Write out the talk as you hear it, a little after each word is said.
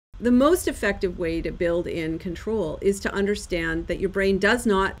The most effective way to build in control is to understand that your brain does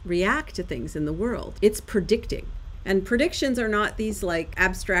not react to things in the world. It's predicting. And predictions are not these like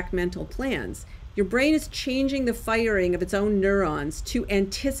abstract mental plans. Your brain is changing the firing of its own neurons to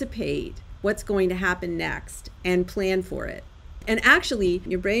anticipate what's going to happen next and plan for it. And actually,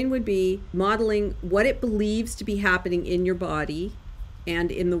 your brain would be modeling what it believes to be happening in your body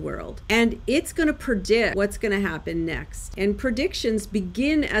and in the world. And it's going to predict what's going to happen next. And predictions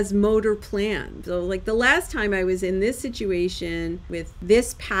begin as motor plans. So like the last time I was in this situation with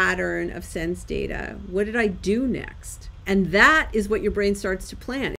this pattern of sense data, what did I do next? And that is what your brain starts to plan.